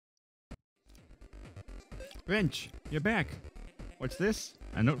Wrench, you're back. What's this?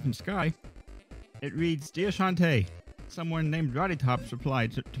 A note from Sky. It reads, Dear Shantae, someone named Roddytops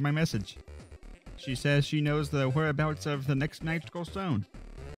replied to my message. She says she knows the whereabouts of the next magical stone.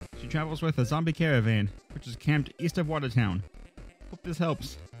 She travels with a zombie caravan, which is camped east of Watertown. Hope this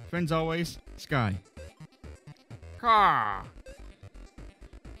helps. Friends always, Sky. Caw!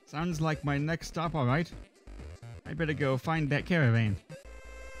 Sounds like my next stop, alright. I better go find that caravan.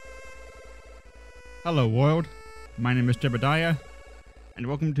 Hello world, my name is Jebediah, and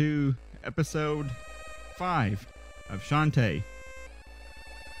welcome to episode 5 of Shantae.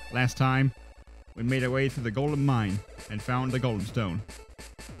 Last time, we made our way through the Golem Mine and found the Golem Stone.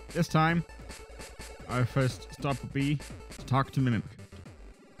 This time, our first stop will be to talk to Mimic.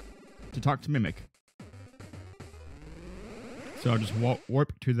 So I'll just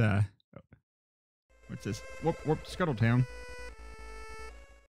warp to the... what's this? Warp to Scuttletown.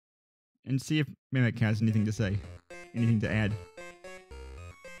 And see if Mimic has anything to say. Anything to add.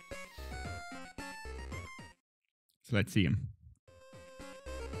 So let's see him.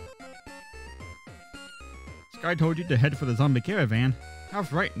 Sky told you to head for the Zombie Caravan. How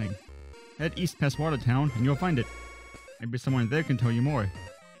frightening. Head east past Watertown and you'll find it. Maybe someone there can tell you more.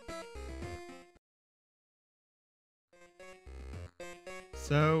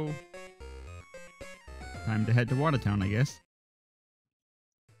 So... time to head to Watertown, I guess.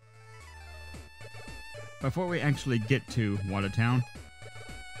 Before we actually get to Watertown,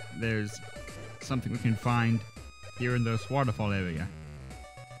 there's something we can find here in this waterfall area.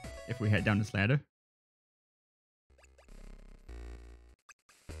 If we head down this ladder.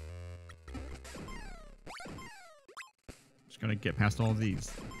 Just gotta get past all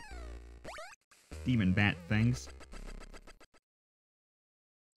these demon bat things.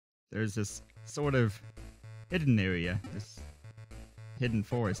 There's this sort of hidden area, this hidden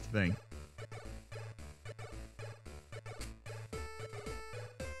forest thing.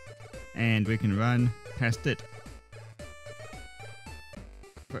 And we can run past it.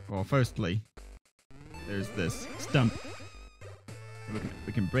 Well, firstly, there's this stump.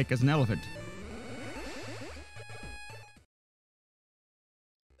 We can break as an elephant.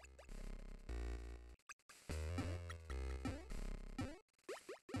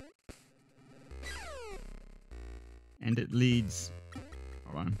 And it leads...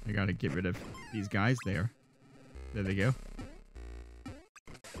 hold on, I gotta get rid of these guys there. There they go.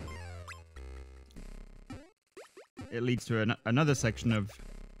 It leads to another section of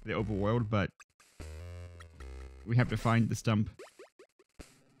the overworld, but we have to find the stump,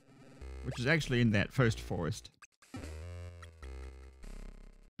 which is actually in that first forest.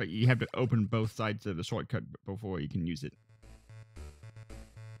 But you have to open both sides of the shortcut before you can use it.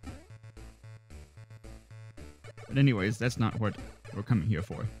 But anyways, that's not what we're coming here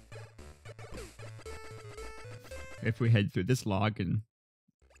for. If we head through this log and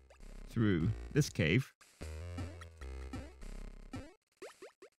through this cave...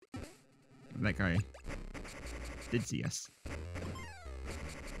 that guy did see us.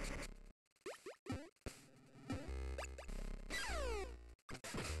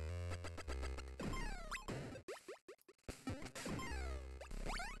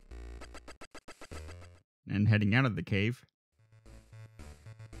 And heading out of the cave,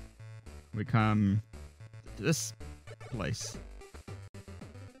 we come to this place.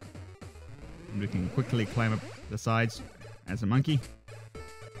 And we can quickly climb up the sides as a monkey.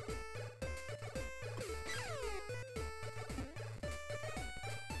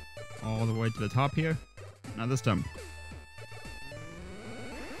 All the way to the top here. Another stump.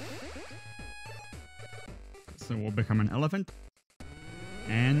 So we'll become an elephant.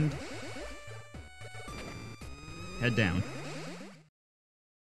 And... head down.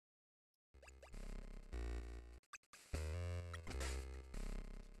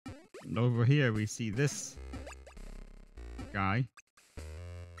 And over here we see this guy.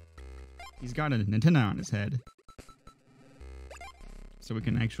 He's got an antenna on his head. So we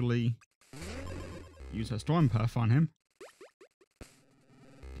can actually use a storm puff on him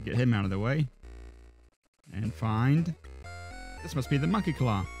to get him out of the way. And find... this must be the monkey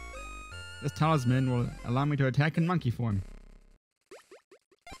claw. This talisman will allow me to attack in monkey form.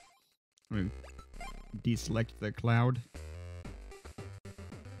 Let me deselect the cloud.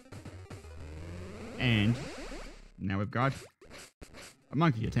 And now we've got a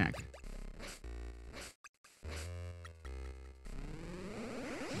monkey attack.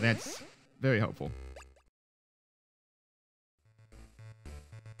 That's very helpful.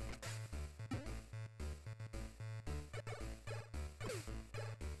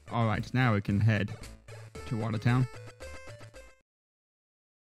 Alright, now we can head to Watertown.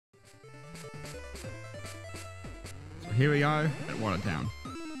 So here we are at Watertown.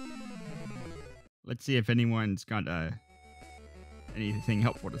 Let's see if anyone's got anything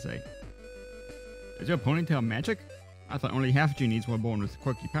helpful to say. Is your ponytail magic? I thought only half genies were born with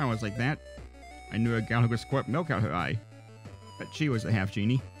quirky powers like that. I knew a gal who could squirt milk out her eye. But she was a half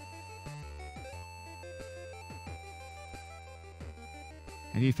genie.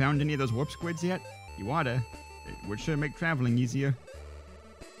 Have you found any of those warp squids yet? You oughta. It would sure make traveling easier.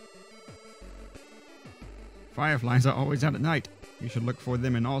 Fireflies are always out at night. You should look for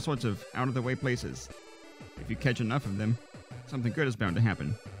them in all sorts of out-of-the-way places. If you catch enough of them, something good is bound to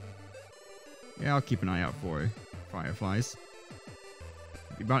happen. Yeah, I'll keep an eye out for fireflies.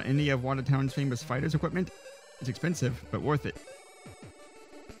 Have you bought any of Watertown's famous fighters' equipment? It's expensive, but worth it.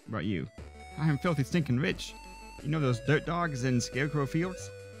 What about you? I am filthy stinking rich. You know those dirt dogs in Scarecrow Fields?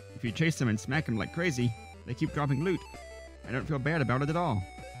 If you chase them and smack them like crazy, they keep dropping loot. I don't feel bad about it at all.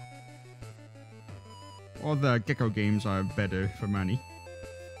 All the gecko games are better for money.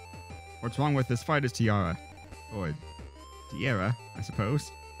 What's wrong with this fighter's tiara? Or tiara, I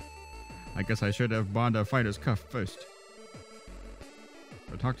suppose. I guess I should have bought a fighter's cuff first.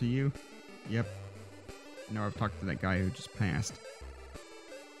 Did I talk to you? Yep. Now I've talked to that guy who just passed.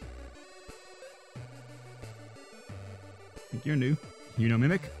 Think you're new. You know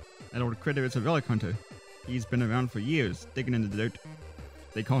Mimic? That old critter is a relic hunter. He's been around for years, digging in the dirt.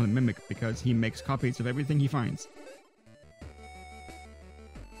 They call him Mimic because he makes copies of everything he finds.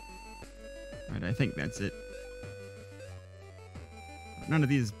 Right, I think that's it. None of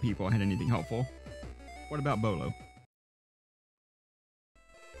these people had anything helpful. What about Bolo?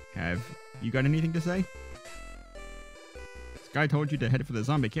 Have you got anything to say? This guy told you to head for the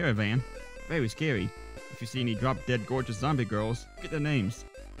Zombie Caravan. Very scary. If you see any drop-dead gorgeous zombie girls, get their names.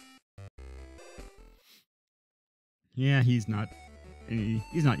 Yeah, he's not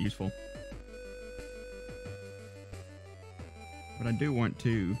useful. But I do want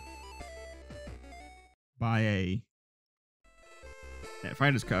to buy that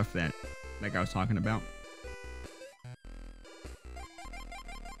fighter's cuff that guy was talking about.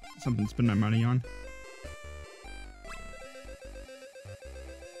 Something to spend my money on.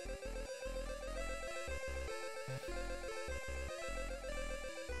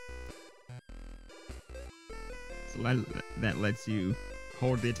 So that lets you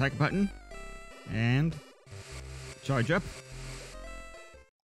hold the attack button and charge up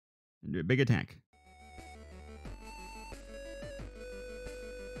and do a big attack.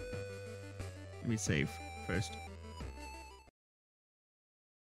 Let me save first.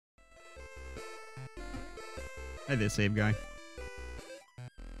 Hey there, save guy.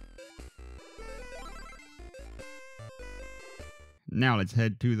 Now let's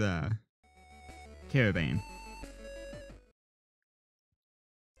head to the caravan.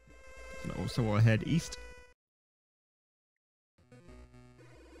 So we'll head east.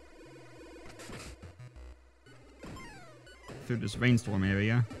 Through this rainstorm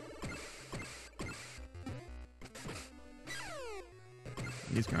area.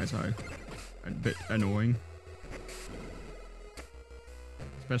 These guys are a bit annoying.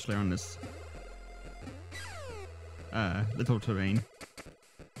 Especially on this little terrain.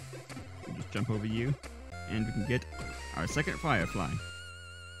 We'll just jump over you and we can get our second firefly.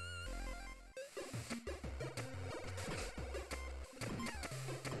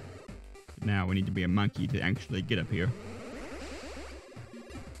 Now we need to be a monkey to actually get up here.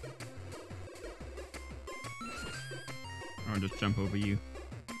 I'll just jump over you.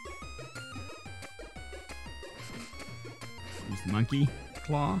 Use the monkey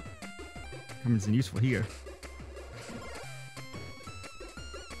claw. Comes in useful here.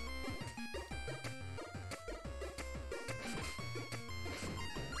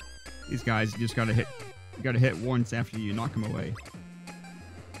 These guys, you just gotta hit once after you knock them away.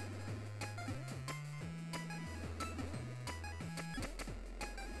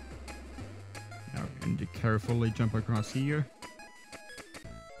 Carefully jump across here.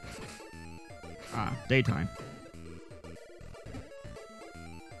 Ah, daytime.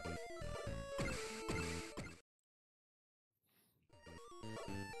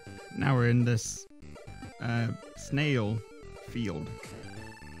 Now we're in this snail field.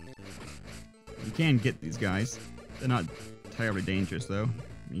 You can get these guys. They're not terribly dangerous though.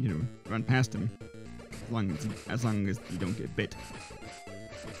 You know, run past them as long as you don't get bit.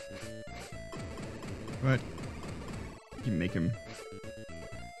 But you can make him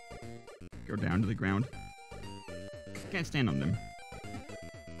go down to the ground. Can't stand on them.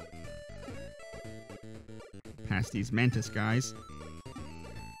 Past these mantis guys.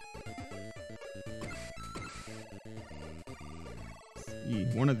 See,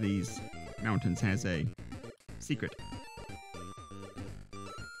 one of these mountains has a secret.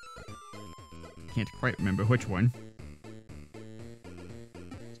 Can't quite remember which one.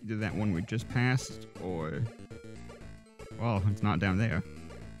 It's either that one we just passed, or... well, it's not down there.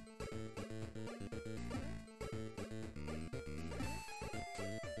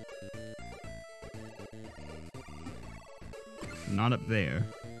 Not up there.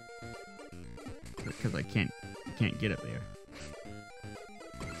 Because I can't get up there.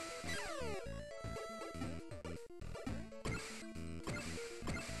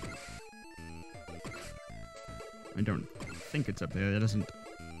 I don't think it's up there. That doesn't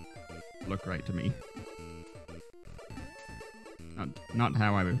look right to me. Not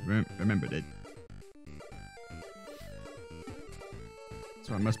how I remembered it.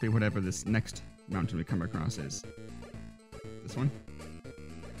 So it must be whatever this next mountain we come across is. This one?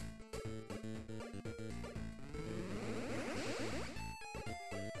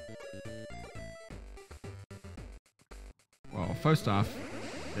 Well, first off,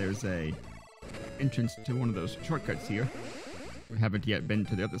 there's a entrance to one of those shortcuts here. We haven't yet been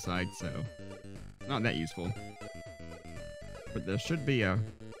to the other side, so not that useful. But there should be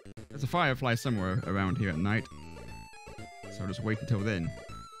there's a firefly somewhere around here at night, so just wait until then.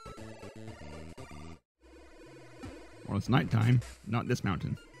 Well, it's nighttime, not this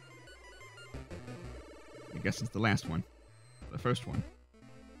mountain. I guess it's the last one. The first one.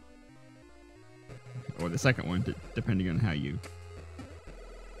 Or the second one, depending on how you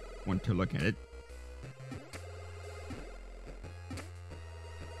want to look at it.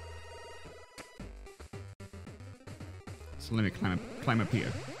 So let me climb up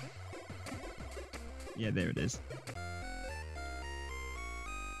here. Yeah, there it is.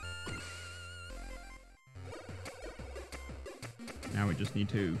 Now we just need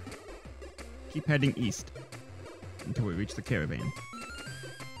to keep heading east until we reach the caravan.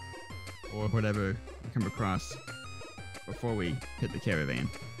 Or whatever we come across before we hit the caravan.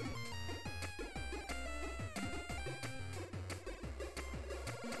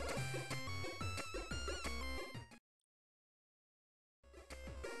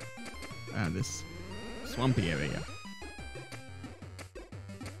 This swampy area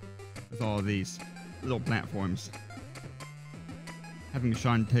with all these little platforms. Having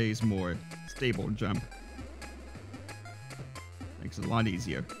Shantae's more stable jump makes it a lot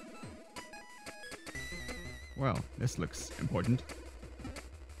easier. Well, this looks important.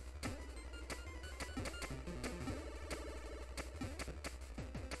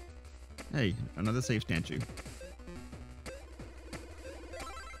 Hey, another safe statue.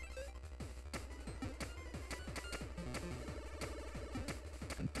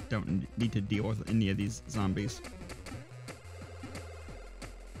 Don't need to deal with any of these zombies.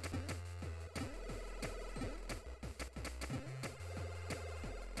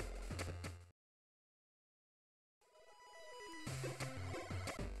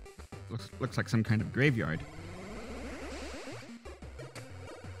 Looks like some kind of graveyard.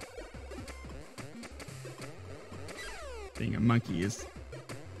 Being a monkey is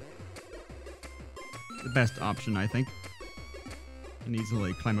the best option, I think. You can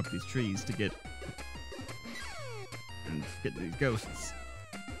easily climb up these trees to get these ghosts.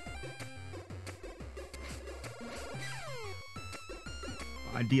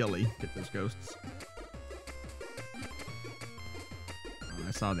 Ideally, get those ghosts. Oh,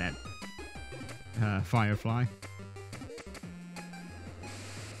 I saw that firefly.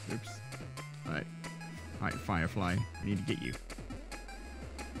 Oops. Alright, firefly. I need to get you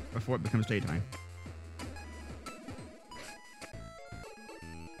before it becomes daytime.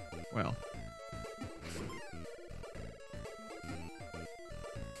 Well.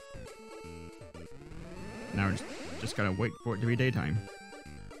 Now we're just gotta wait for it to be daytime.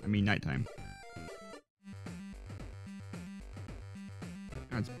 I mean nighttime.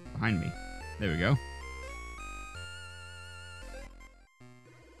 Oh, it's behind me. There we go.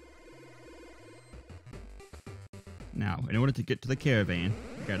 Now, in order to get to the caravan,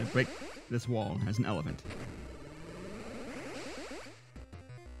 we gotta break this wall as an elephant.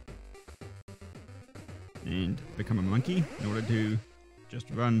 And become a monkey in order to just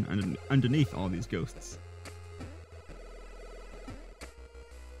run underneath all these ghosts.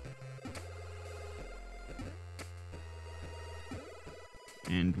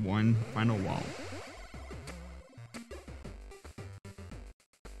 And one final wall.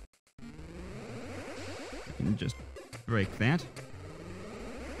 I can just break that.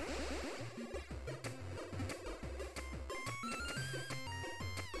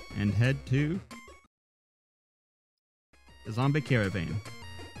 And head to the Zombie Caravan,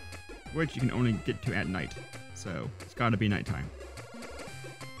 which you can only get to at night, so it's gotta be nighttime.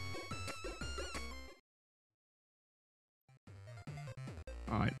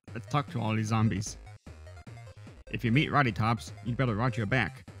 Alright, let's talk to all these zombies. If you meet Roddy Tops, you'd better watch your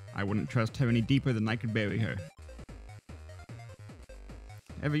back. I wouldn't trust her any deeper than I could bury her.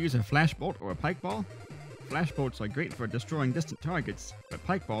 Ever use a flash bolt or a pike ball? Flash bolts are great for destroying distant targets, but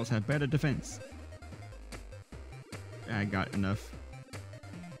pike balls have better defense. I got enough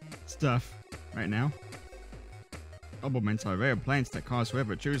stuff right now. Obomints are rare plants that cause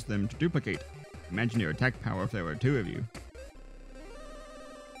whoever chews them to duplicate. Imagine your attack power if there were 2 of you.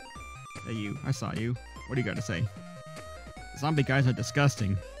 Hey you, I saw you. What do you got to say? Zombie guys are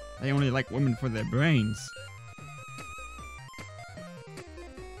disgusting. They only like women for their brains.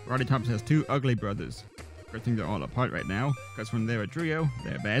 Roddy Tops has 2 ugly brothers. Good thing they're all apart right now, because when they're a trio,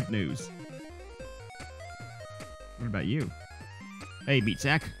 they're bad news. What about you? Hey,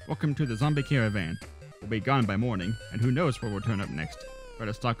 Meatsack. Welcome to the Zombie Caravan. We'll be gone by morning, and who knows where we'll turn up next.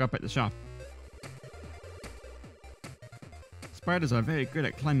 Better stock up at the shop. Spiders are very good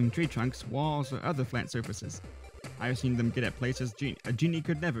at climbing tree trunks, walls, or other flat surfaces. I've seen them get at places a genie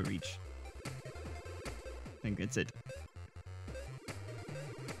could never reach. I think that's it.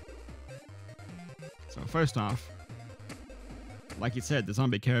 So first off, like you said, the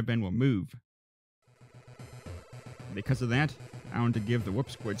Zombie Caravan will move. Because of that, I want to give the whoop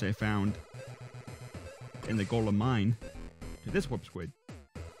squids I found in the Golem mine to this whoop squid.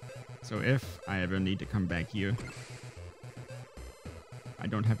 So if I ever need to come back here, I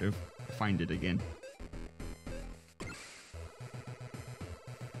don't have to find it again.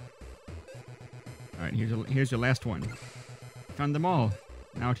 Alright, here's your last one. Found them all.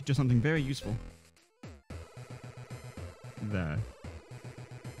 Now I'll teach you something very useful. The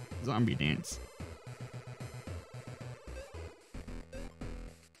zombie dance.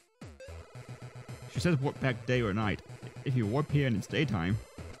 She says warp back day or night. If you warp here and it's daytime,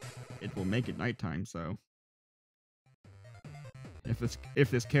 it will make it nighttime, so... If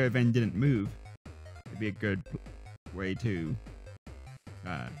this caravan didn't move, it'd be a good way to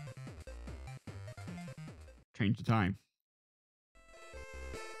change the time.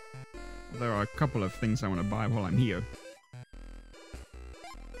 There are a couple of things I want to buy while I'm here.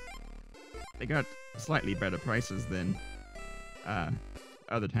 They got slightly better prices than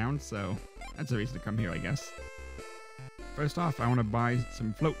other towns, so that's a reason to come here, I guess. First off, I want to buy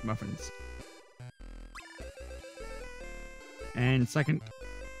some float muffins. And second,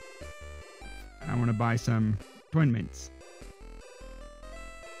 I want to buy some twin mints.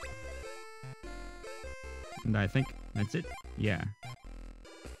 And I think that's it. Yeah.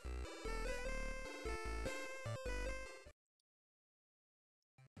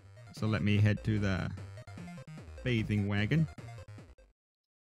 So let me head to the bathing wagon,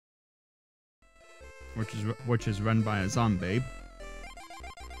 which is run by a zombie.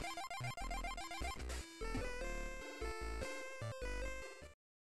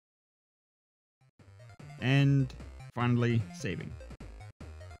 And finally, saving,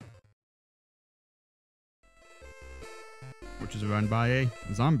 which is run by a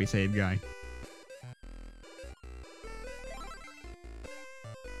zombie save guy.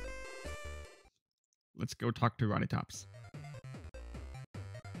 Let's go talk to Roddy Tops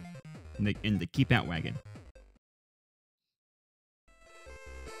in the keep out wagon.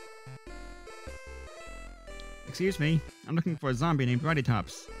 Excuse me, I'm looking for a zombie named Roddy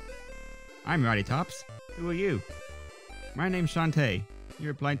Tops. I'm Roddy Tops. Who are you? My name's Shantae. You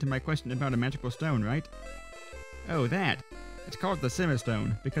replied to my question about a magical stone, right? Oh, that. It's called the Simmer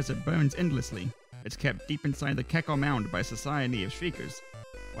Stone because it burns endlessly. It's kept deep inside the Keckle Mound by a society of shriekers.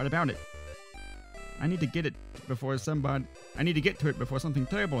 What about it? I need to get to it before something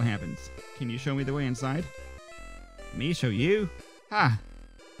terrible happens. Can you show me the way inside? Me show you? Ha!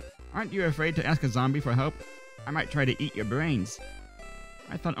 Aren't you afraid to ask a zombie for help? I might try to eat your brains.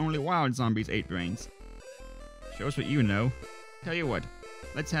 I thought only wild zombies ate brains. Show us what you know. Tell you what,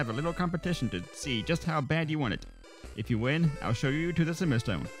 let's have a little competition to see just how bad you want it. If you win, I'll show you to the Simmer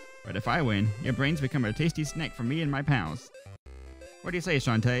Stone. But if I win, your brains become a tasty snack for me and my pals. What do you say,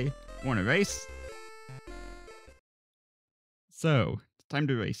 Shantae? Want a race? So, it's time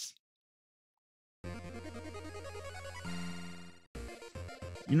to race.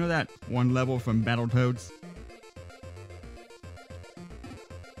 You know that one level from Battletoads?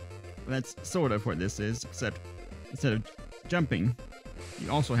 Well, that's sort of what this is, except instead of jumping,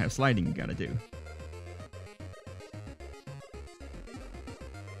 you also have sliding you gotta do.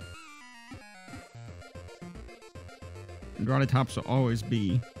 And Roddy Tops will always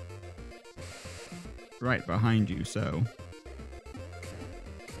be right behind you, so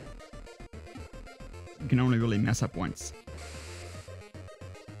you can only really mess up once.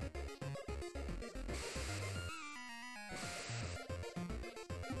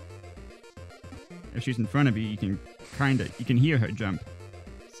 if she's in front of you, you can hear her jump.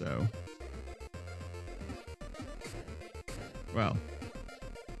 So, well,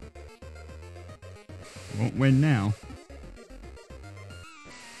 won't win now.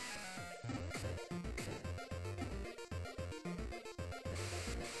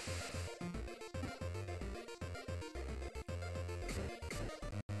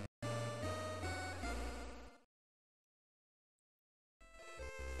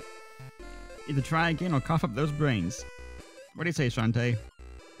 Either try again or cough up those brains. What do you say, Shantae?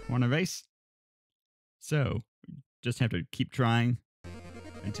 Want a race? So, just have to keep trying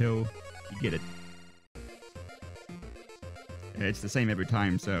until you get it. It's the same every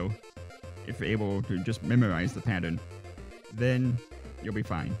time, so if you're able to just memorize the pattern, then you'll be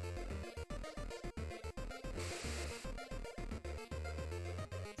fine.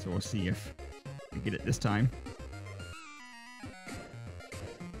 So we'll see if we get it this time.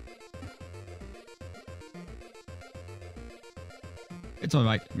 It's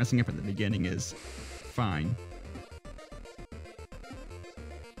alright, messing up at the beginning is fine.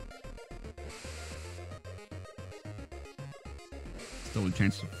 Still a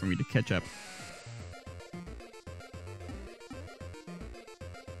chance for me to catch up.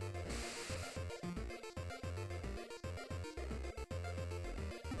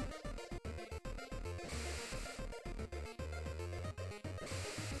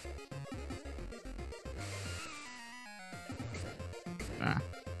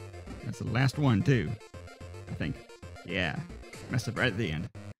 That's the last one, too. I think. Yeah. Messed up right at the end.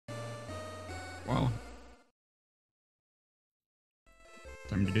 Well.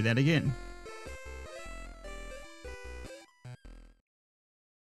 Time to do that again.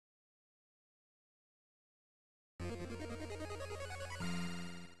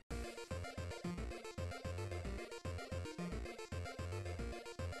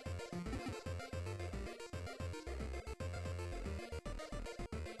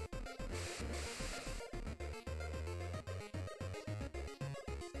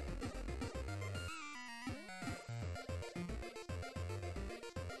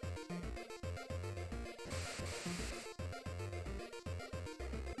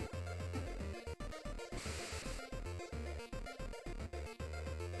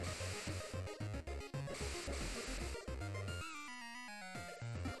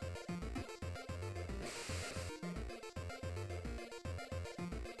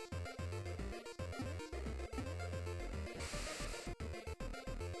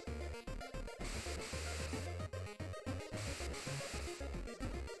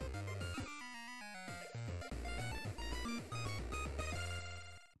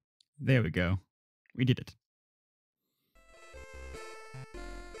 There we go. We did it.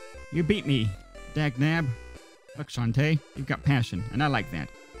 You beat me, Dagnab. Look, Shantae, you've got passion, and I like that.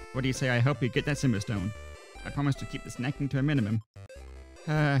 What do you say I help you get that Simmer Stone? I promise to keep the snacking to a minimum.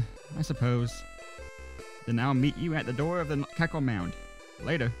 I suppose. Then I'll meet you at the door of the Cackle Mound.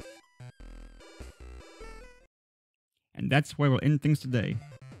 Later. And that's where we'll end things today.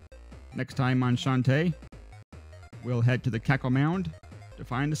 Next time on Shantae, we'll head to the Cackle Mound to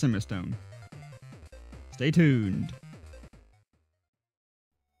find the Simmer Stone. Stay tuned.